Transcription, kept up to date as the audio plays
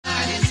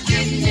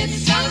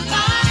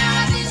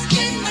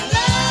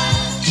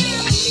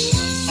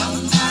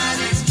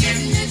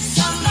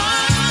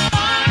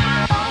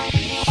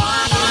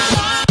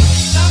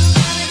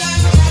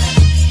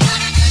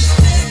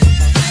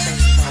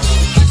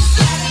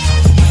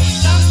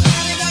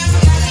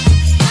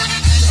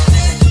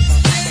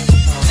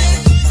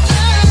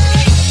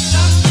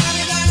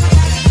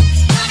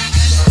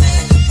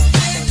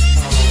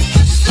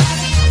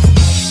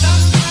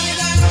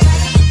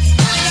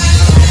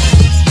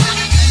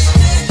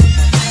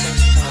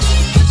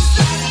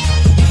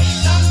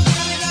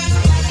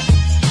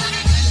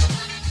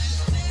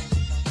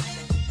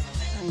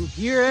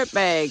dirt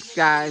bags,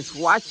 guys,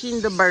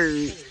 watching the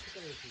birds.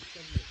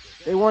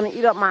 They want to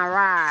eat up my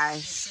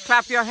rice.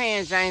 Clap your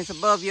hands, James,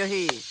 above your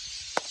head.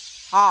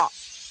 Hawk.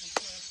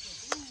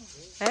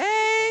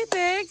 Hey,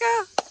 there you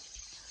go.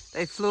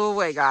 They flew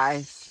away,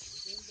 guys.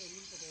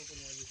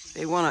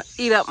 They want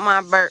to eat up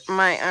my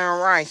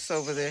rice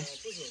over there.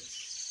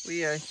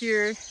 We are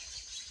here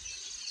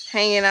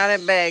hanging out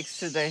at bags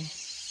today.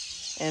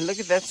 And look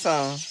at that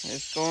sun.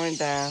 It's going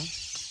down.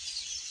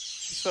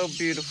 So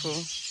beautiful.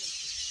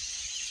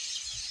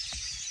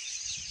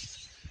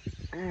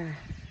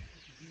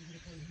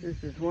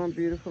 This is one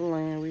beautiful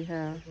land we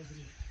have.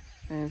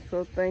 And I'm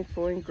so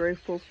thankful and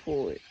grateful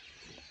for it.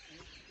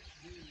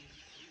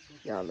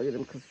 Y'all look at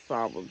them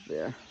cassavas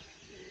there.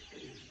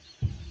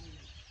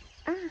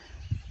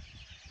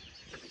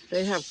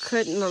 They have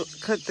cut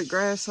the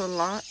grass a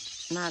lot.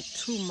 Not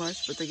too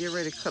much, but they get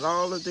ready to cut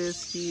all of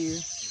this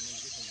here.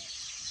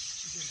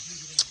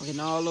 And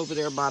all over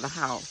there by the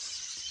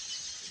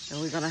house. And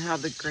we're going to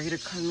have the grader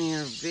come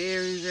in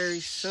very,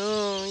 very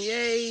soon.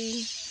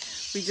 Yay!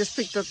 We just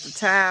picked up the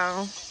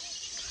towel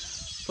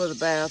for the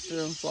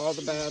bathroom, for all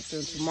the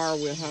bathrooms. Tomorrow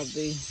we'll have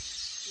I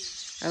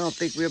don't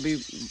think we'll be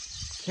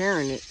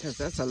carrying it because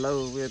that's a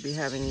load. We'll be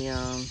having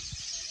the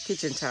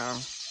kitchen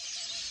towel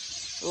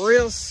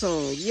real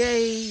soon.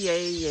 Yay,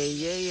 yay, yay,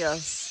 yay,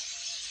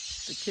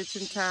 us. The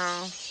kitchen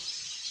towel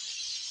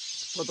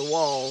for the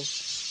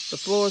walls. The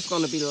floor is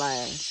going to be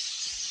last.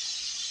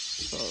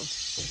 So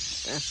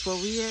that's where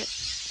we at.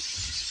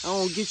 I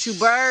want to get you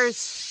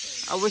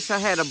birds. I wish I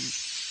had a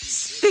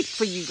stick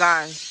for you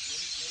guys.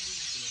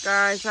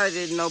 Guys, I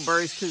didn't know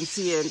birds couldn't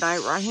see at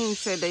night. Raheem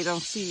said they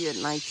don't see at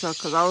night, so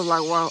because I was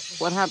like, well,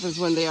 what happens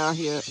when they are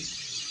here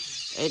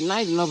at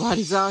night and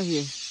nobody's out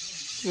here?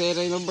 Said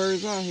ain't no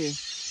birds out here.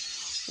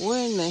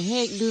 Where in the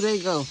heck do they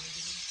go?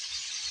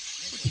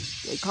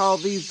 They call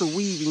these the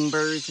weaving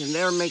birds, and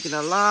they're making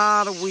a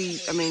lot of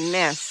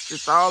nests.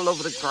 It's all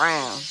over the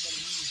ground.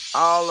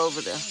 All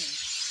over there.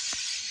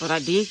 But I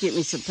did get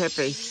me some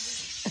peppers.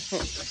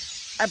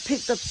 I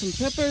picked up some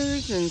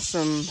peppers and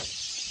some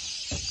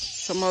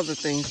other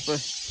things,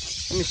 but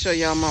let me show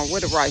y'all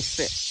where the rice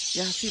at.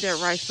 Y'all see that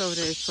rice over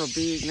there? It's so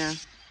big now.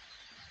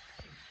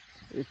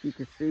 If you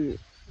can see it.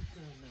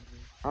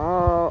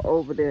 All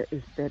over there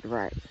is that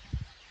rice.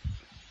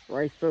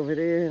 Rice over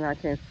there, and I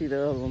can't see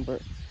the other one,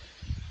 but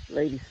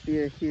lady's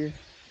still here.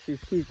 She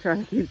keeps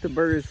trying to keep the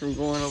birds from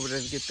going over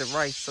there to get the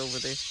rice over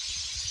there.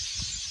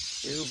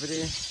 Over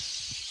there.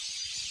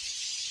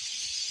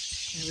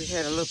 And we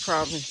had a little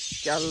problem.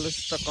 Got a little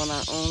stuck on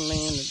our own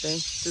land today.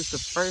 This is the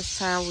first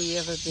time we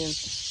were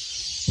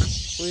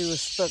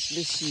stuck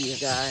this year,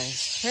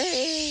 guys.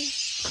 Hey!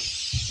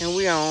 And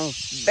we are on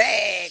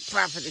bad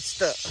property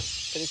stuck.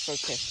 But it's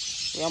okay.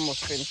 We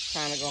almost finished.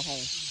 Time to go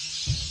home.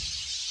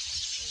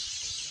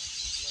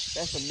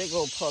 That's a big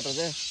old puddle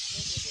there.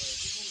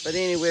 But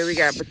anyway, we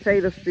got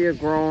potatoes still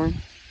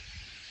growing.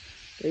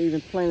 They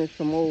even planted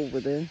some over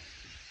there.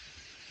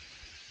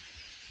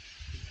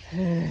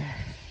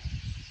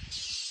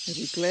 I'll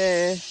be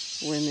glad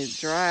when it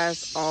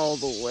dries all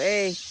the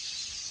way.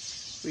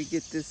 We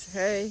get this,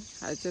 hey,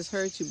 I just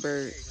heard you,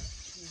 bird.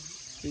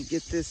 We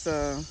get this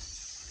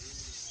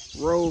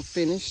road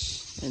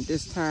finished, and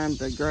this time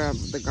the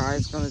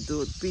guy's gonna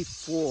do it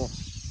before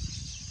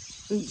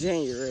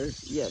January,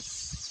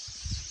 yes.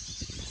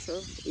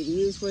 So it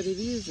is what it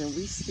is, and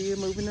we still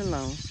moving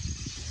along.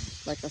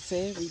 Like I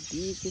said, we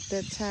did get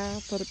that tile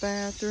for the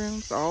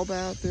bathrooms, all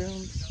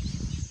bathrooms.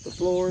 The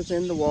floors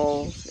and the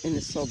walls, and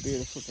it's so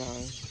beautiful,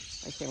 guys.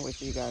 I can't wait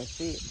till you guys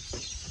see it.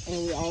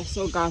 And we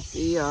also got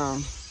the,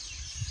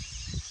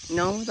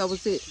 no, that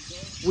was it.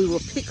 We will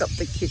pick up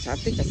the kitchen. I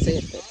think I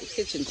said that, the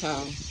kitchen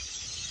towel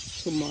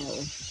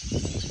tomorrow.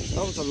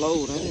 That was a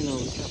load. I didn't know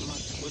it was that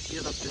much. We'll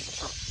get up this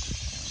truck.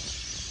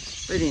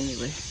 But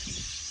anyway,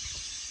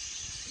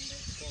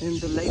 and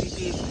the lady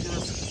did do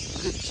us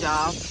a good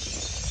job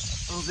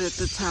over at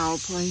the towel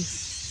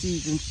place.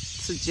 She even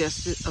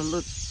suggested a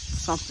little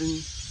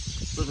something,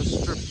 little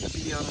strip to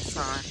be on the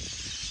side.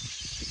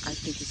 I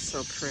think it's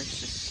so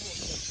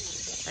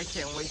precious. I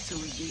can't wait till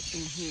we get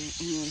in here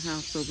in the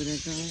house over there,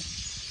 guys.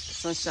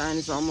 Sunshine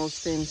is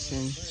almost finished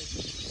and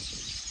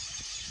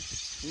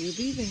we'll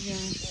be there,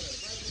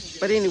 guys.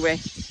 But anyway,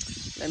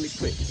 let me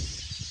quit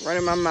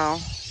running my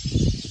mouth.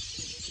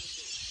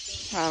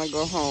 Time to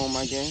go home,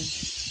 I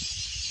guess.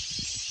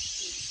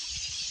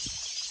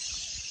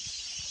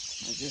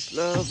 I just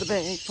love the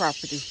bag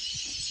property.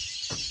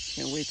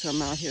 Can't wait till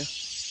I'm out here.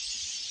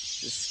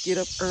 Just get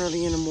up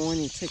early in the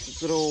morning and take a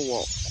good old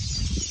walk.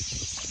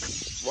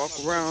 Walk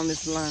around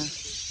this line.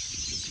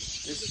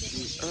 This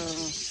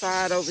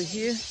side over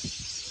here,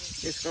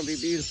 it's gonna be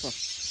beautiful.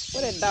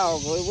 Where that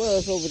dog go? It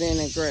was over there in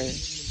that grass.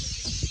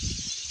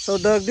 So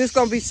Doug, this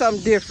gonna be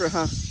something different,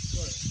 huh?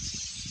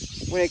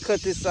 When they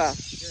cut this out.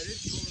 Yeah,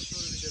 this is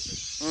totally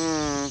different.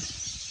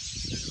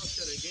 It's up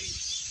to the gate.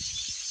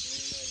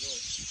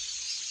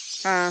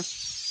 Huh?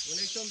 When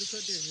they come to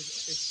cut this,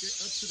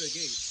 it's up to the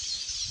gate.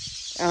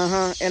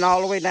 And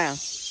all the way down. Not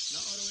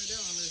all the way down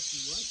unless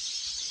you run.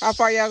 How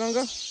far y'all gonna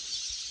go?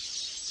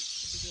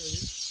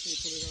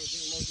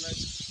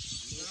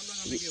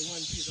 get one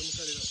piece. I'm gonna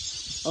cut it up.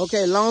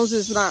 Okay, long as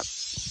it's not.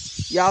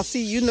 Y'all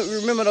see, you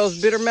remember those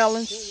bitter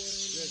melons?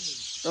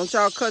 Don't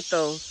y'all cut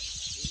those.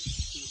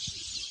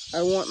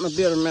 I want my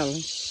bitter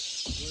melons.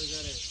 Where is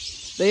that at?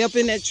 They up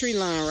in that tree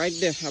line right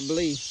there, I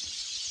believe.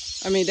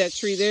 I mean, that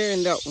tree there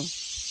and that one.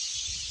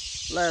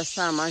 Last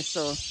time I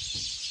saw.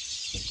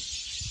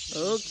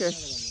 Okay.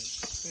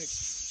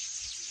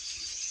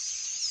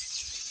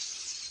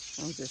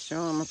 I'm just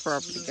showing my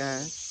property,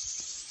 guys.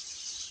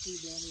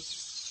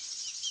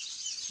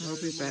 I'll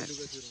be back.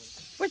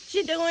 What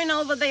you doing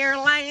over there,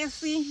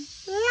 Lassie?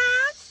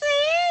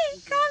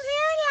 Lassie! Come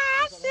here,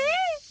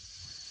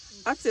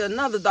 Lassie! I see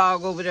another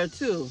dog over there,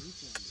 too.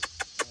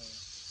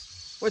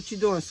 What you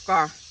doing,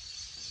 Scar?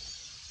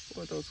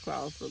 Boy, those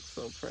clouds look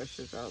so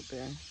precious out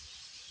there.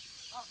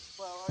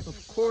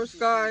 Of course,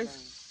 guys,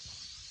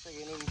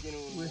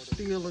 we're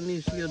still in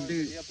this here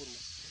dirt.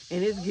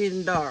 And it's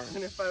getting dark.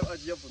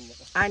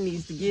 I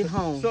need to get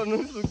home.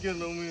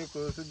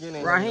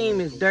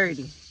 Raheem is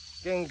dirty.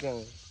 Gang.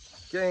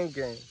 You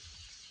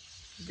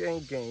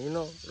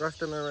know,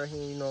 Rastaman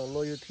Raheem, you know,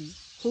 loyalty.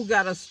 Who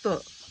got us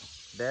stuck?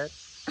 That.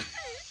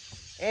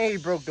 And he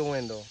broke the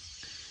window.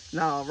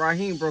 No,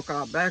 Raheem broke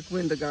our back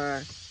window,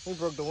 guys. He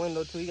broke the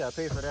window too. He got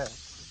paid for that.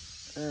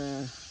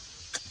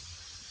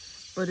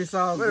 But it's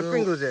all Where good. the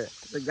Pringles at?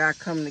 The guy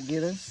coming to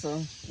get us,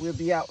 so we'll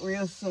be out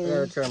real soon. I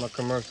gotta try my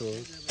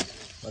commercials.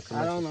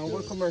 I don't know.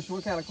 What commercial?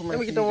 What kind of commercial?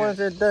 Let me get the ones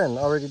that done,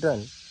 already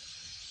done.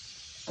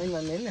 Ain't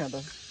nothing in there,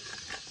 though.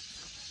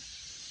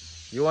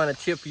 You want a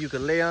chip you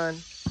can lay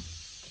on?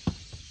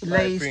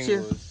 Lay's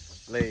chip.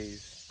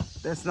 Lay's.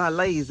 That's not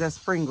Lay's, that's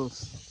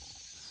Pringles.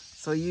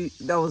 So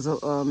that was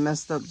a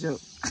messed up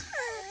joke.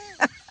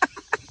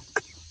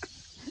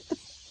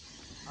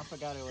 I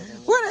forgot it was in there.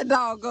 Where that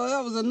dog go?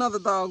 That was another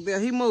dog there.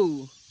 He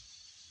moved.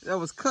 That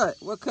was Cut.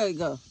 Where Cut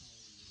go?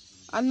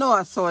 I know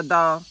I saw a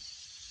dog.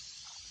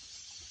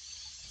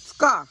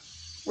 Scar,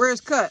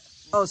 where's Cut?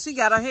 Oh, she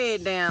got her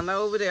head down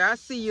over there. I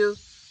see you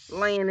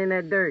laying in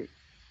that dirt.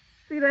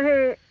 See the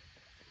head?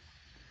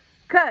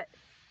 Cut.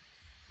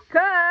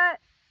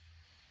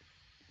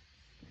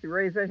 She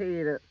raised her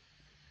head up.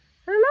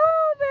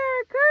 Hello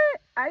there,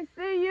 Cut. I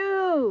see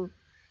you.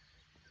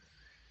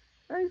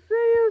 I see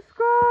you,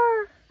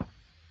 Scar.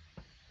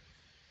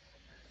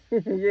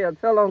 Yeah,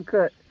 tell on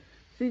Cut.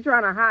 She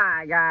trying to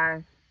hide,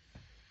 guys.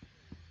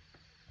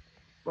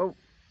 Well,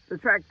 the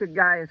tractor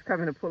guy is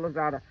coming to pull us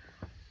out of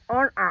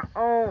on our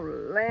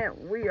own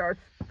land. We are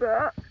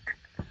stuck.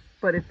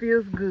 But it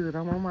feels good.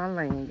 I'm on my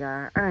land,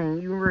 guys. I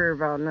ain't even worried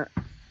about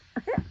nothing.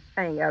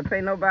 I ain't got to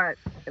pay nobody.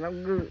 And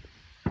I'm good.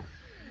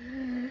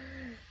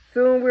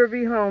 Soon we'll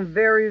be home.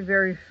 Very,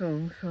 very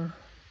soon. So.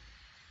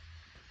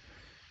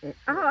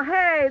 Oh,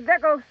 hey, there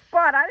goes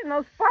Spot. I didn't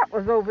know Spot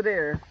was over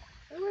there.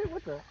 Hey, wait,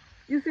 what the?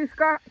 You see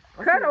Scott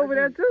Cut over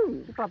there,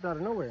 too. He popped out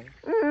of nowhere.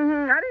 I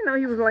didn't know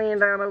he was laying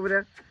down over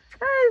there.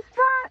 Hey,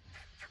 Spot.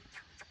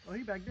 Oh,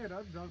 he back there. The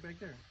other dog back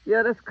there.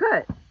 Yeah, that's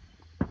Cut.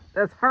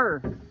 That's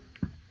her.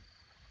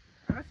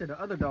 I said the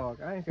other dog.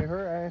 I ain't say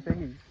her. I ain't say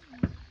he.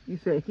 You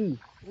said he.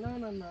 No.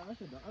 I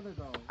said the other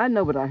dog. I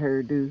know what I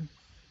heard, dude.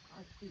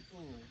 I speak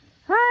English.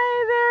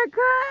 Hey there,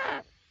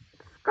 Cut.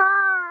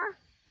 Scar.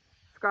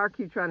 Scar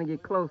keep trying to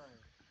get close.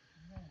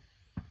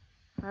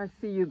 I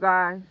see you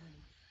guys.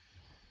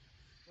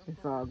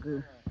 It's all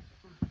good.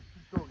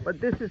 But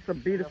this is a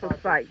beautiful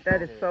sight.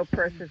 That is so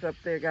precious up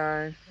there,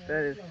 guys.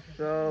 That is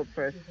so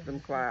precious, them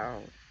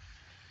clouds.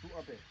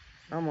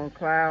 I'm on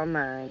cloud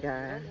 9,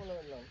 guys.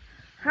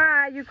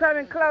 Hi, you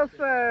coming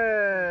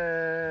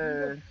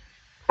closer?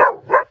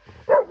 Stop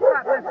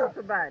listening to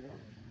somebody.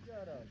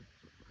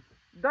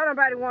 Don't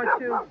nobody want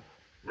you.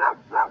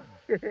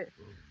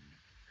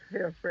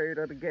 They're afraid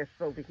of the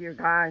guests over here,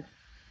 guys.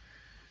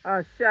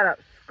 Shut up,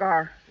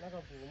 Scar.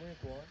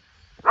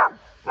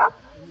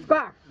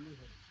 Scar.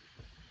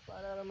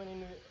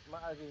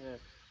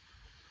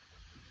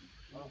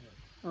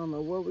 I don't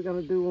know what we're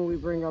going to do when we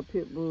bring our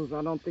pit bulls.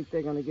 I don't think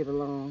they're going to get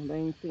along. They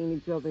ain't seen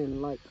each other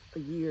in like a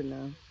year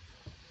now.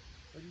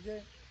 What'd you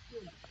say?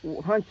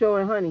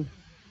 Huncho and Honey.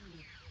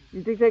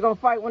 You think they're going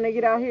to fight when they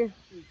get out here?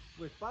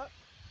 With Spot?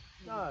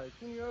 Nah,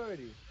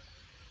 seniority.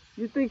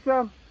 You think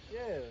so?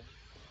 Yeah.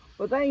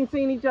 But they ain't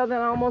seen each other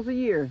in almost a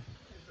year.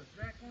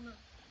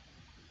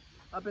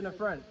 Up in the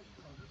front.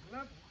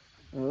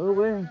 Oh,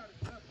 well.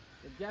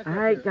 All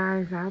right,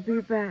 guys, I'll be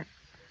back.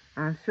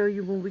 I'll show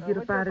you when we get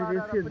up out of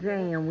this here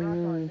jam we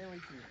need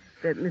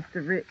that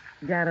Mr. Rick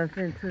got us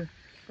into.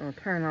 Gonna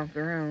turn off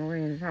the wrong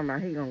way and talking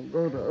about he gonna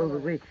go the other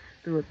way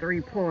through a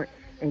 3-point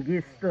and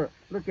get stuck.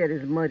 Look at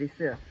his muddy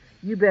self.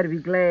 You better be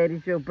glad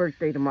it's your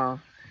birthday tomorrow.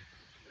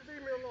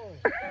 Leave me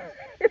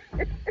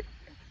alone.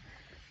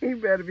 He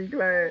better be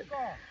glad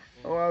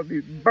or I'll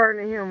be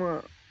burning him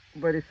up.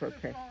 But it's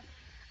okay.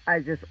 I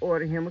just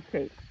ordered him a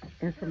cake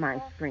and some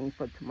ice cream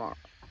for tomorrow.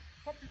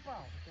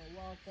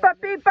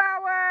 Puppy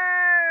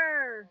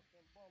power!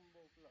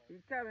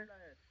 He's coming.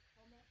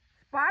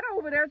 Spot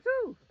over there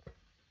too.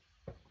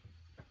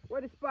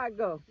 Where did Spot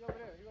go? He over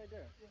there. He right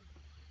there.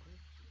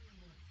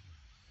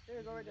 There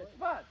you go right there.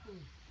 Spot!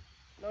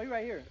 No, he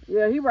right here.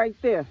 Yeah, he right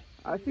there.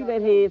 I see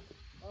that head.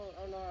 Oh,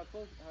 I don't know how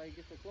close, how he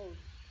gets so close.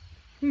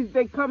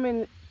 They come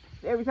in,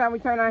 every time we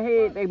turn our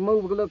head, they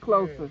move a little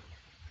closer.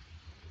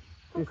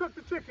 Who cooked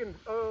the chicken?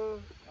 Oh,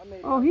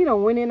 he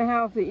done went in the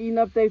house and eating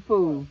up their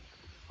food.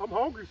 I'm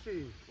hungry,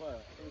 shit.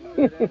 What?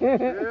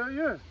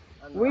 Yeah.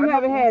 We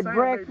haven't had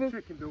breakfast.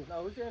 Chicken, dude.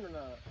 No, Hussein and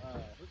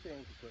Hussein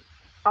can cook.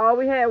 All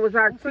we had was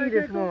our tea Hussein this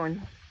can't cook?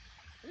 morning.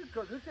 He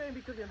cook. Hussein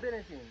be cooking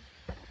anything.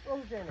 What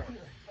Hussein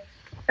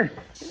at?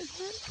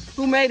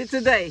 Who made it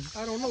today?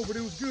 I don't know, but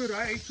it was good.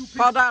 I ate 2 pieces.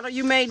 Paul Daughter,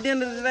 you made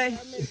dinner today?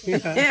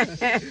 Yes.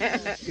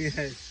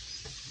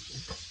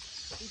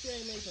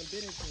 Hussein made some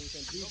Benedictine,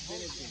 some beef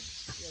Benedictine.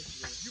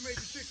 Yesterday. You made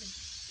the chicken.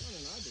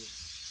 I did.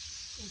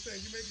 I'm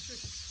saying you made the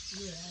chicken.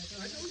 Yeah,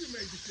 I know you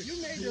made the chicken.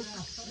 You made the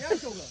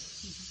Yachola.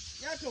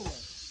 Yachola.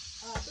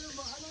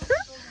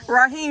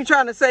 Raheem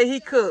trying to say he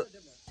cooked.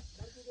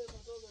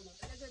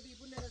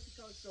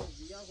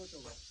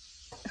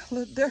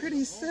 Little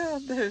dirty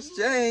self. There's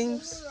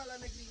James.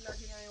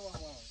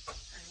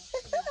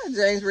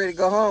 James ready to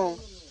go home.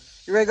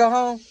 You ready to go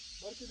home?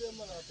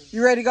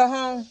 You ready to go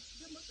home?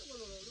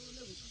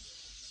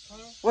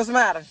 What's the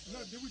matter? No,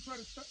 did we try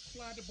to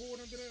slide the board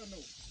under there or no?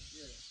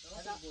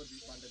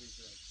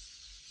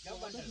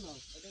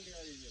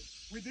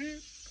 We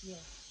did?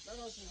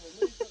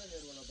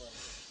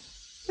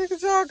 Look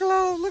at y'all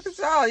clothes. Look at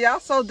y'all. Y'all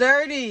so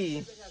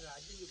dirty.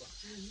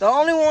 The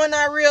only one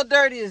not real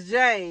dirty is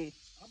James.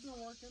 I've been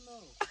working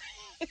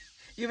out.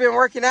 You been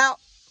working out?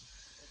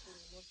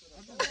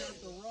 I just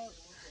got the rock.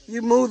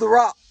 You move the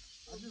rock.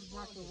 I just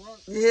brought the rock.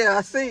 Yeah,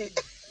 I see.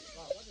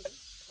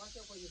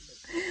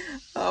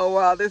 Oh,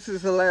 wow. This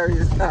is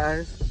hilarious,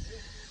 guys.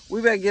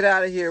 We better get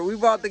out of here. We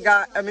called the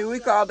guy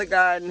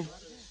and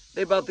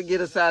they about to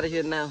get us out of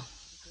here now.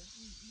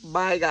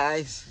 Bye,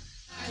 guys.